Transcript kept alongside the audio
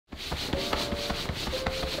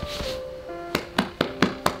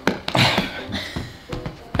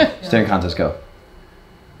Staring contest, go.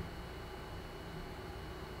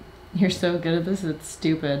 You're so good at this, it's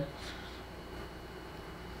stupid.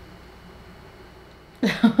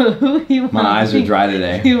 My eyes are dry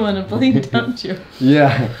today. You want to blink, don't you?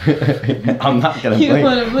 Yeah. I'm not gonna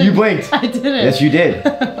blink. You blinked. I didn't. Yes, you did.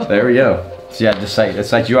 There we go. So yeah, just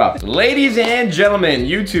psych you up. Ladies and gentlemen,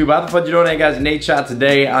 YouTube, how the fuck you doing? Hey guys, Nadeshot.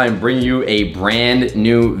 Today I'm bringing you a brand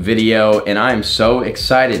new video and I am so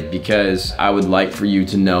excited because I would like for you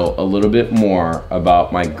to know a little bit more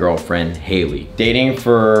about my girlfriend, Haley. Dating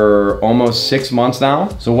for almost 6 months now.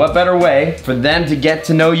 So what better way for them to get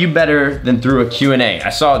to know you better than through a Q&A? I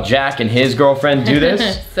saw Jack and his girlfriend do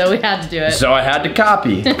this. So we had to do it. So I had to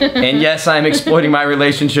copy. And yes, I'm exploiting my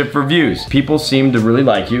relationship for views. People seem to really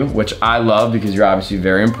like you, which I love because you're obviously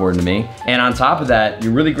very important to me. And on top of that,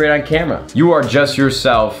 you're really great on camera. You are just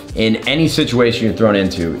yourself in any situation you're thrown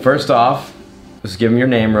into. First off, let's give them your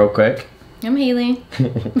name real quick. I'm Haley.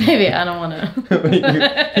 Maybe I don't want to.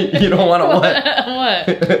 You don't want to what? What?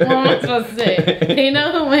 What am I supposed to say? They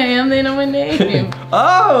know who I am, they know my name.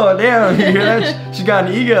 Oh, damn, you hear that? She got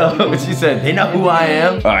an ego. She said, they know who I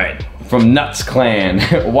am. All right, from Nuts Clan,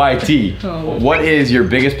 YT. Oh. What is your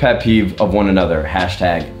biggest pet peeve of one another?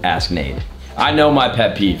 Hashtag Ask Nade. I know my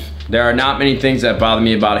pet peeve. There are not many things that bother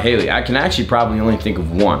me about Haley. I can actually probably only think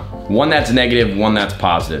of one. One that's negative, one that's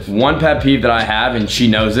positive. One pet peeve that I have, and she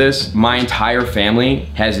knows this, my entire family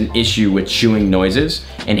has an issue with chewing noises,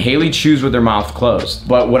 and Haley chews with her mouth closed.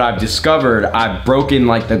 But what I've discovered, I've broken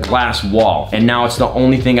like the glass wall, and now it's the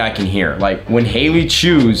only thing I can hear. Like when Haley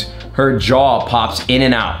chews, her jaw pops in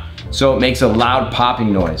and out. So it makes a loud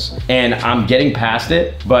popping noise. And I'm getting past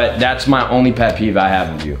it, but that's my only pet peeve I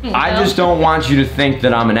have of you. I just don't want you to think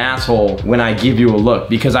that I'm an asshole when I give you a look,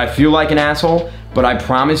 because I feel like an asshole, but I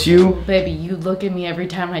promise you. Baby, you look at me every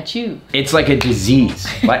time I chew. It's like a disease.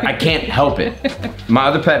 Like I can't help it. My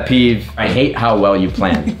other pet peeve, I hate how well you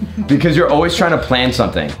plan. Because you're always trying to plan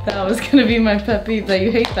something. That was gonna be my pet peeve, that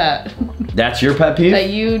you hate that. That's your pet peeve? That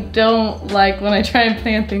you don't like when I try and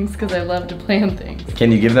plan things because I love to plan things.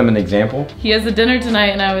 Can you give them an example? He has a dinner tonight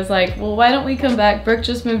and I was like, well, why don't we come back? Brooke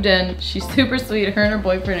just moved in. She's super sweet. Her and her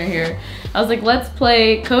boyfriend are here. I was like, let's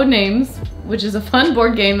play Codenames, which is a fun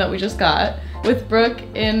board game that we just got, with Brooke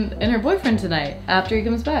and her boyfriend tonight after he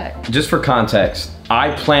comes back. Just for context,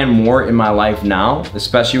 I plan more in my life now,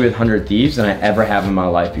 especially with 100 Thieves, than I ever have in my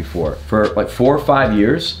life before. For like 4 or 5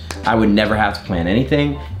 years, I would never have to plan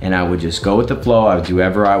anything and I would just go with the flow. I would do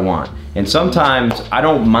whatever I want. And sometimes I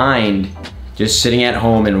don't mind just sitting at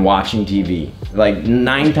home and watching TV. Like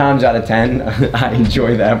 9 times out of 10, I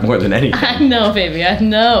enjoy that more than anything. I know, baby, I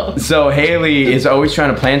know. So Haley is always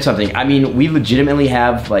trying to plan something. I mean, we legitimately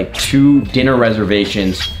have like 2 dinner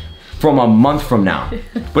reservations from a month from now.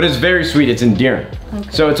 But it's very sweet, it's endearing.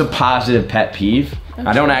 Okay. So it's a positive pet peeve. Okay.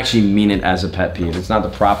 I don't actually mean it as a pet peeve. It's not the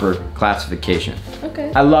proper classification.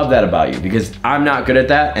 Okay. I love that about you because I'm not good at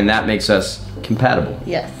that and that makes us compatible.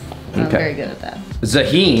 Yes, I'm very good at that.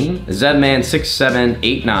 Zaheen,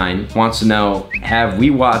 Zedman6789 wants to know, have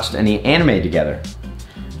we watched any anime together?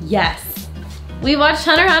 Yes. We watched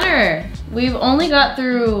Hunter x Hunter. We've only got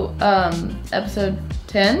through episode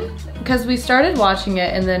 10 because we started watching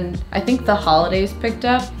it and then I think the holidays picked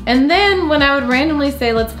up. And then when I would randomly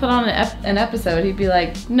say, let's put on an episode, he'd be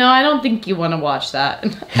like, no, I don't think you want to watch that.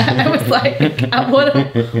 I was like, what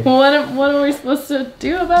are we supposed to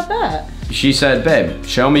do about that? She said, babe,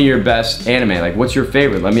 show me your best anime. Like, what's your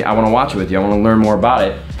favorite? I want to watch it with you. I want to learn more about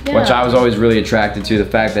it. Yeah. Which I was always really attracted to, the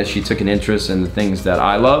fact that she took an interest in the things that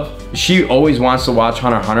I love. She always wants to watch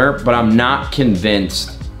Hunter x Hunter, but I'm not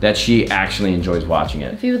convinced that she actually enjoys watching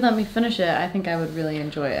it. If you would let me finish it, I think I would really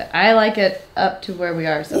enjoy it. I like it up to where we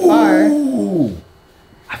are so far. Ooh,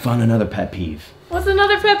 I found another pet peeve. What's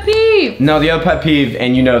another pet peeve? No, the other pet peeve,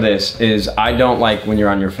 and you know this, is I don't like when you're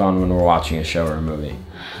on your phone when we're watching a show or a movie.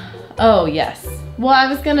 Oh, yes. Well, I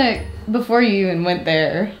was gonna, before you even went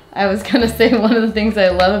there, I was gonna say one of the things I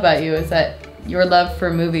love about you is that your love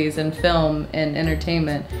for movies and film and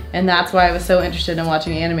entertainment. And that's why I was so interested in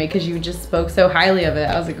watching anime, because you just spoke so highly of it.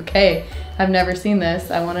 I was like, okay, I've never seen this.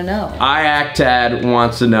 I want to know. iActad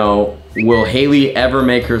wants to know, will Haley ever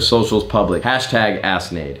make her socials public? Hashtag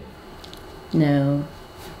AskNade. No.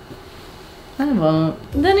 I won't.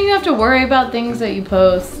 Then you have to worry about things that you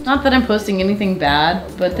post. Not that I'm posting anything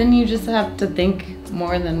bad, but then you just have to think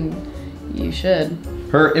more than you should.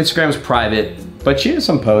 Her Instagram's private, but she has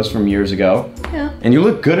some posts from years ago. Yeah. And you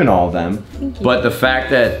look good in all of them. Thank you. But the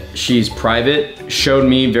fact that she's private showed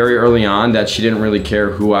me very early on that she didn't really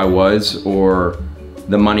care who I was or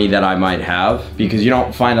the money that I might have, because you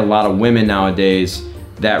don't find a lot of women nowadays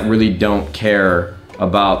that really don't care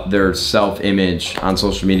about their self-image on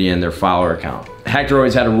social media and their follower account. Hector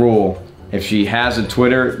always had a rule. If she has a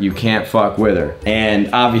Twitter, you can't fuck with her. And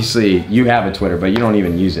obviously, you have a Twitter, but you don't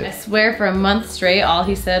even use I it. swear for a month straight, all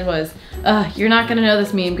he said was, you're not gonna know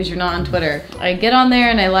this meme because you're not on Twitter. I get on there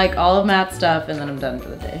and I like all of Matt's stuff and then I'm done for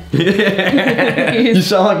the day. You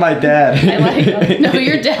sound like my dad. No,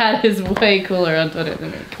 your dad is way cooler on Twitter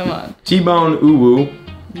than me, come on. T-Bone Uwu.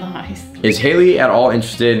 Nice. Is Haley at all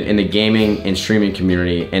interested in the gaming and streaming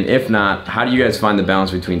community? And if not, how do you guys find the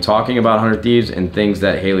balance between talking about 100 Thieves and things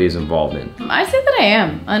that Haley is involved in? I say that I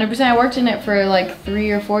am, 100%. I worked in it for like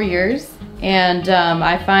 3 or 4 years and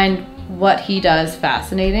I find what he does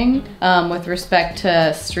fascinating. With respect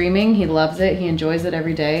to streaming, he loves it, he enjoys it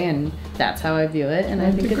every day, and that's how I view it, and I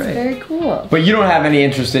think it's very cool. But you don't have any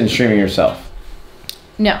interest in streaming yourself?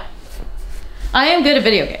 No. I am good at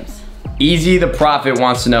video games. Easy the Prophet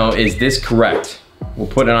wants to know, is this correct? We'll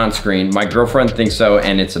put it on screen. My girlfriend thinks so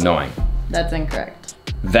and it's annoying. That's incorrect.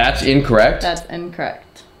 That's incorrect? That's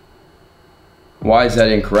incorrect. Why is that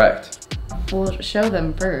incorrect? We'll show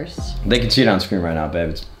them first. They can see it on screen right now,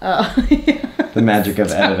 babe. It's Oh. the magic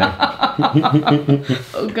of editing.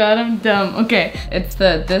 Oh God, I'm dumb. Okay, it's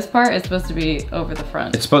this part is supposed to be over the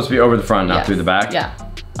front. It's supposed to be over the front, not through the back? Yeah.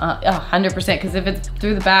 100%, because if it's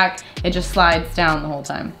through the back, it just slides down the whole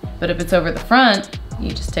time. But if it's over the front, you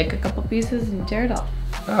just take a couple pieces and you tear it off.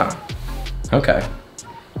 Oh, okay.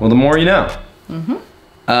 Well, the more you know.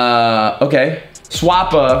 Okay.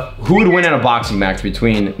 Swappa, who would win in a boxing match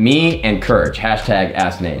between me and Courage? Hashtag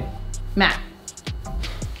Ask Nate. Matt.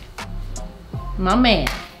 My man.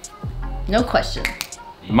 No question.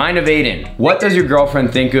 Mind of Aiden, what does your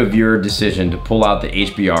girlfriend think of your decision to pull out the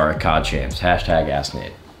HBR at COD Champs? Hashtag Ask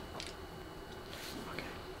Nate.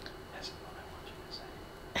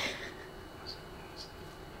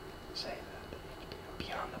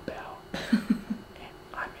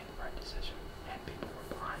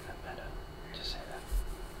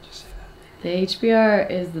 The HBR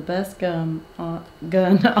is the best gun on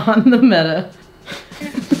the meta.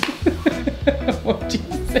 What'd you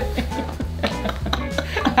say?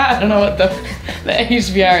 I don't know what the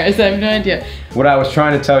HBR is. I have no idea. What I was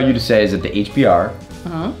trying to tell you to say is that the HBR,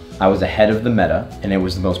 I was ahead of the meta, and it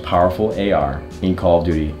was the most powerful AR in Call of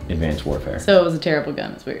Duty Advanced Warfare. So it was a terrible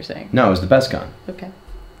gun, is what you're saying? No, it was the best gun. Okay.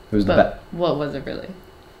 It was the best. What was it really?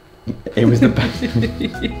 It was the best.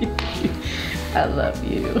 I love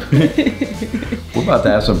you. We're about to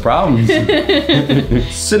have some problems.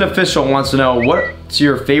 Cinofficial wants to know, what's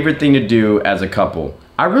your favorite thing to do as a couple?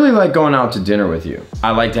 I really like going out to dinner with you.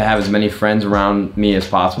 I like to have as many friends around me as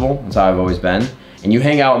possible. That's how I've always been. And you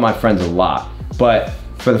hang out with my friends a lot. But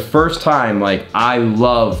for the first time, like, I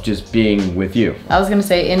love just being with you. I was gonna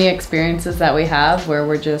say, any experiences that we have where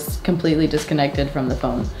we're just completely disconnected from the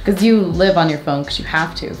phone. Because you live on your phone because you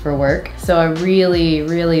have to for work. So I really,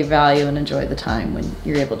 really value and enjoy the time when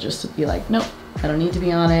you're able just to be like, nope, I don't need to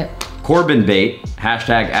be on it. Corbin Bait,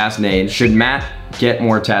 hashtag Ask Nate, should Matt get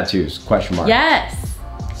more tattoos? Question mark. Yes.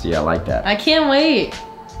 See, I like that. I can't wait.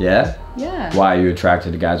 Yeah? Yeah. Why, are you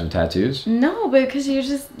attracted to guys with tattoos? No, because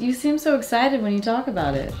you seem so excited when you talk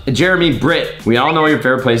about it. Jeremy Britt, we all know your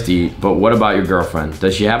favorite place to eat, but what about your girlfriend?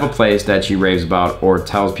 Does she have a place that she raves about or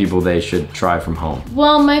tells people they should try from home?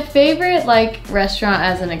 Well, my favorite restaurant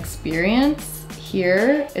as an experience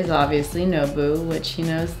here is obviously Nobu, which he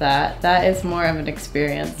knows that. That is more of an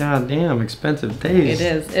experience. God damn, expensive taste.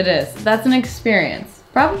 It is. That's an experience.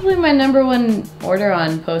 Probably my #1 order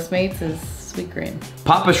on Postmates is sweet green.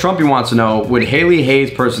 Papa Shrumpy wants to know, would Haley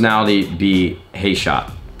Hayes' personality be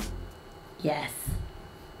Hayshot? Yes.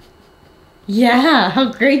 Yeah,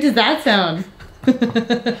 how great does that sound? No?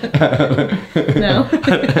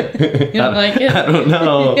 You don't like it? I don't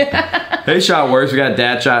know. Hayshot works. We got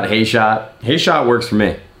Dadshot, Hayshot. Hayshot works for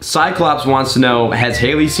me. Cyclops wants to know, has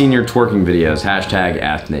Haley seen your twerking videos? Hashtag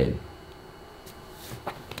Ask Nate.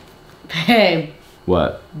 Hey.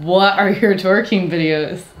 What? What are your twerking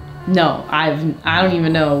videos? No, I don't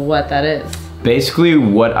even know what that is. Basically,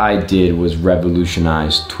 what I did was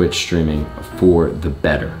revolutionize Twitch streaming for the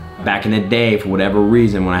better. Back in the day, for whatever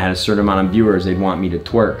reason, when I had a certain amount of viewers, they'd want me to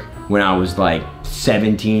twerk. When I was like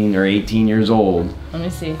 17 or 18 years old. Let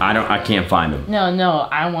me see. I can't find them. No,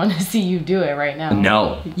 I want to see you do it right now.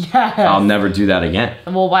 No. Yes. I'll never do that again.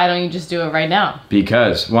 Well, why don't you just do it right now?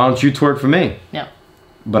 Because, why don't you twerk for me? No.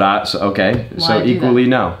 But okay, so equally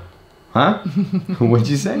no. Huh? What'd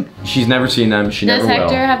you say? She's never seen them, she never will.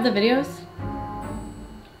 Does Hector have the videos?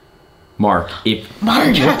 Mark,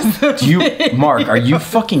 Mark has the Mark, are you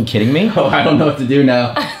fucking kidding me? Oh, I don't know what to do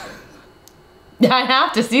now. I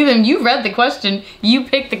have to see them. You read the question. You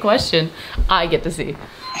picked the question. I get to see.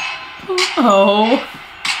 Oh.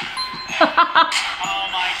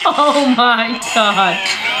 Oh my god.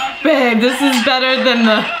 Babe, this is better than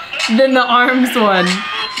the arms one.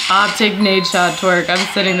 Optic Nadeshot twerk. I'm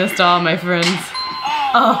sending this to all my friends.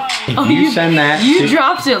 Oh, If you send that, you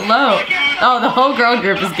dropped it low. Oh, the whole girl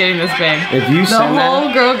group is getting this, babe. If you send the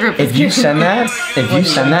whole girl group is if you send that,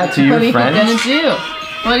 to your friends, what are you gonna do?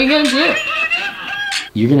 What are you gonna do?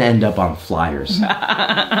 you're gonna end up on flyers.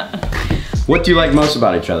 What do you like most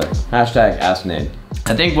about each other? Hashtag Ask Nade.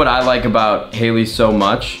 I think what I like about Haley so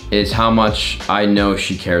much is how much I know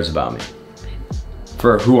she cares about me.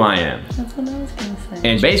 For who I am. That's what I was gonna say.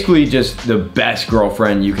 And basically just the best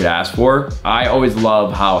girlfriend you could ask for. I always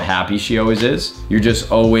love how happy she always is. You're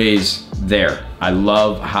just always there. I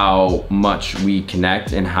love how much we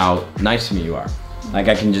connect and how nice to me you are. Like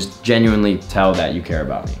I can just genuinely tell that you care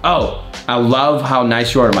about me. Oh, I love how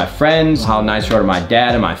nice you are to my friends, how nice you are to my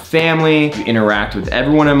dad and my family. You interact with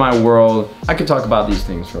everyone in my world. I could talk about these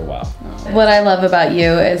things for a while. What I love about you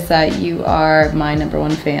is that you are my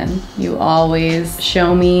 #1 fan. You always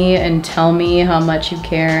show me and tell me how much you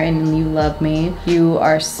care and you love me. You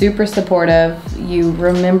are super supportive. You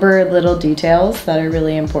remember little details that are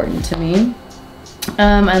really important to me.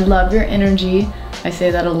 I love your energy. I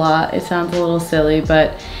say that a lot. It sounds a little silly,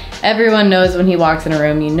 but everyone knows when he walks in a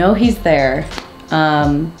room, you know he's there.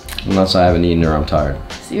 Unless I haven't eaten or I'm tired.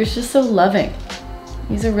 So you're just so loving.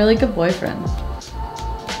 He's a really good boyfriend.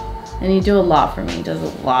 And you do a lot for me. He does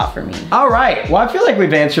a lot for me. All right. Well, I feel like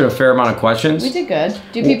we've answered a fair amount of questions. We did good.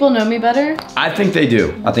 Do people know me better? I think they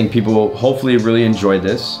do. I think people hopefully really enjoyed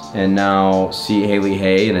this and now see Haley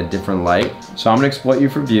Hay in a different light. So I'm gonna exploit you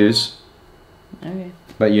for views. Okay.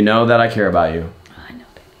 But you know that I care about you. I know,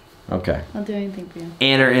 baby. Okay. I'll do anything for you.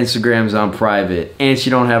 And her Instagram's on private. And she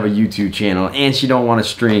don't have a YouTube channel. And she don't want to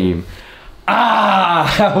stream.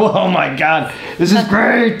 Ah! Oh my God. This is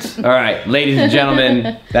great. All right, ladies and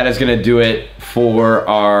gentlemen, that is going to do it for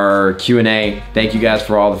our Q&A. Thank you guys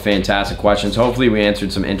for all the fantastic questions. Hopefully we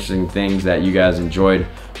answered some interesting things that you guys enjoyed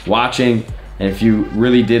watching. And if you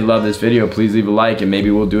really did love this video, please leave a like and maybe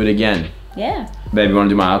we'll do it again. Yeah. Baby, you want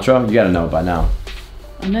to do my outro? You got to know it by now.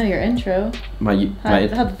 I know your intro. How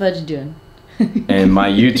the fudge doing? And my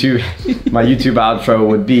YouTube outro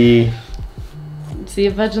would be... See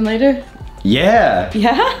you fudging later? Yeah.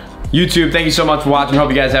 Yeah? YouTube, thank you so much for watching. Hope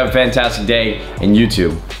you guys have a fantastic day. And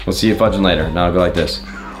YouTube, we'll see you fudging later. Now I'll go like this.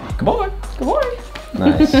 Goodbye. Good morning.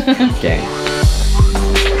 Nice. Gang.